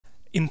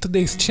In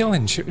today's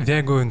challenge, we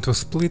are going to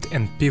split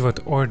and pivot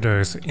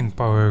orders in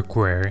Power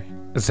Query.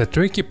 The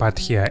tricky part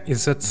here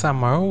is that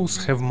some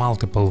rows have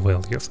multiple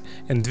values,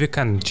 and we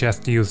can't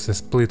just use the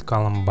split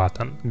column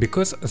button,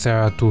 because there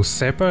are two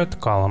separate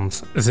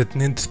columns that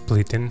need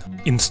splitting.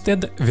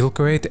 Instead, we'll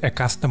create a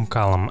custom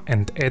column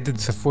and edit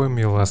the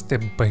formula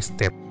step by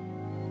step.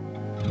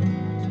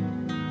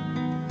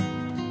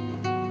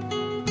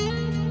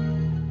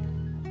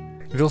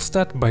 We'll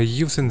start by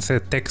using the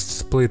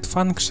Text.Split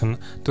function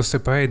to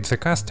separate the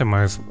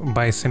customers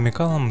by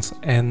semicolons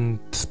and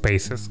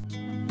spaces.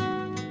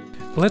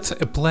 Let's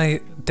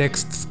apply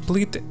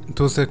Text.Split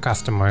to the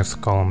customers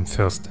column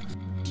first.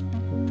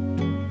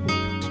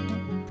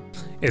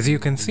 As you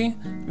can see,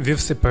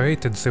 we've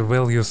separated the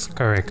values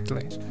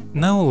correctly.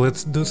 Now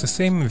let's do the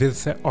same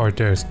with the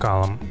orders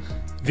column.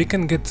 We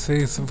can get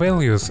these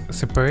values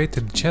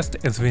separated just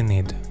as we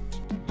need.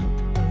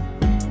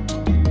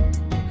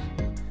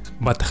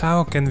 But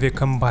how can we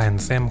combine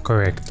them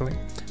correctly?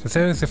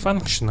 There is a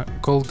function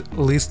called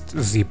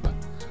List.Zip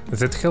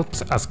that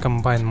helps us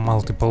combine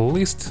multiple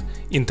lists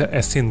into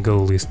a single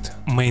list,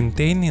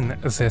 maintaining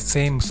the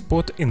same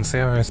spot in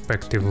their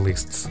respective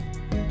lists.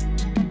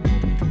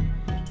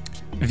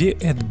 We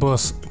add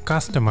both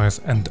customers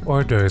and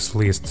orders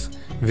lists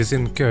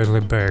within curly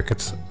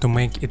brackets to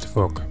make it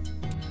work.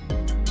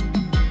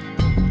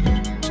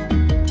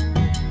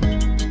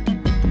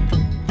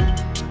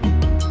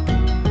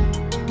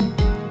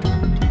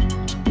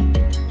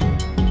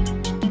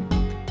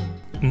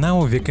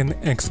 Now we can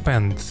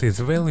expand these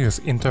values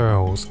into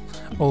rows.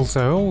 All the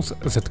rows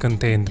that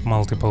contained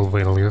multiple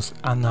values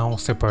are now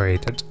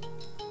separated.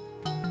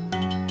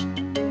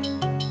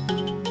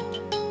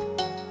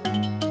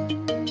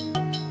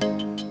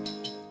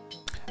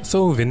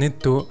 So we need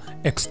to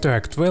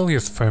extract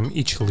values from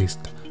each list,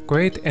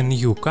 create a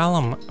new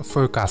column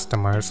for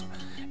customers,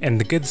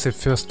 and get the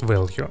first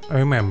value.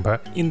 Remember,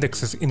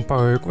 indexes in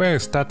Power Query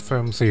start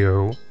from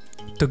 0.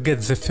 To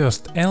get the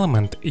first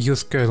element,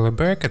 use curly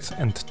brackets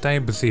and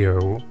type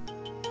 0.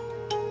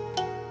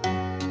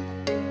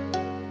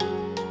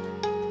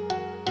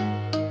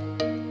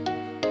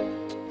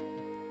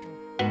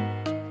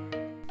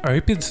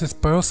 Repeat this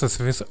process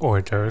with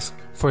orders.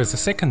 For the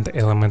second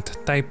element,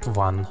 type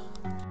 1.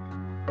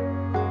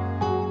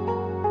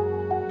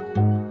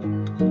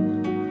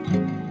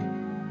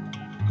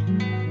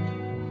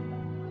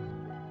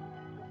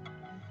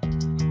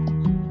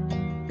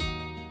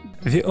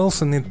 We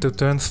also need to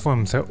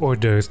transform the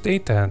orders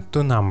data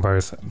to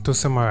numbers to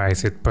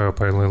summarize it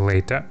properly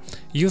later.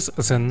 Use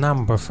the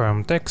number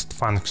from text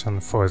function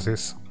for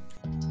this.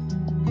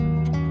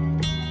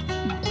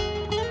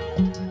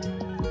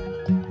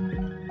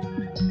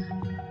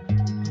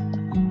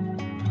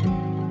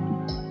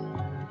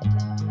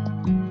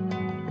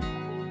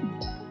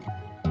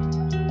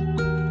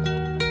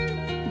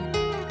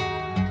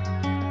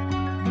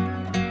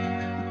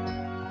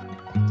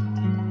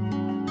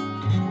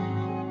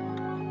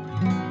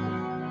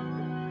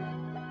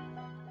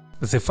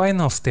 The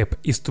final step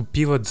is to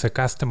pivot the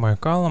customer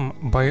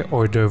column by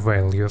order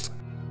values.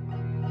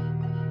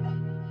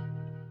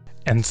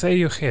 And there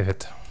you have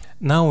it.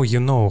 Now you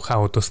know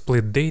how to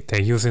split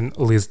data using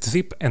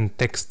List.Zip and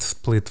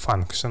Text.Split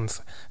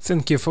functions.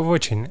 Thank you for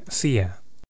watching, see ya!